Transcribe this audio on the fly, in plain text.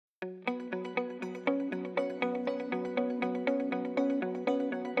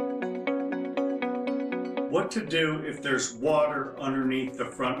What to do if there's water underneath the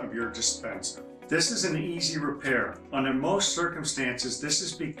front of your dispenser. This is an easy repair. Under most circumstances, this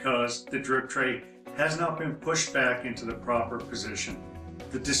is because the drip tray has not been pushed back into the proper position.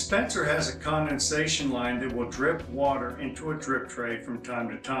 The dispenser has a condensation line that will drip water into a drip tray from time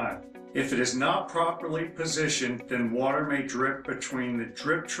to time. If it is not properly positioned, then water may drip between the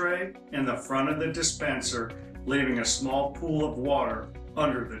drip tray and the front of the dispenser, leaving a small pool of water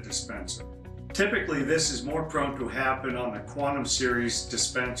under the dispenser. Typically, this is more prone to happen on the Quantum series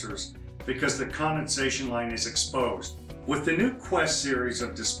dispensers because the condensation line is exposed. With the new Quest series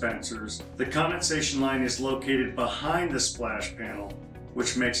of dispensers, the condensation line is located behind the splash panel,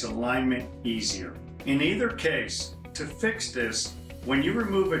 which makes alignment easier. In either case, to fix this, when you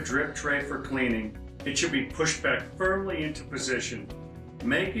remove a drip tray for cleaning, it should be pushed back firmly into position,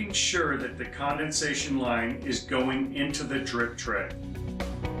 making sure that the condensation line is going into the drip tray.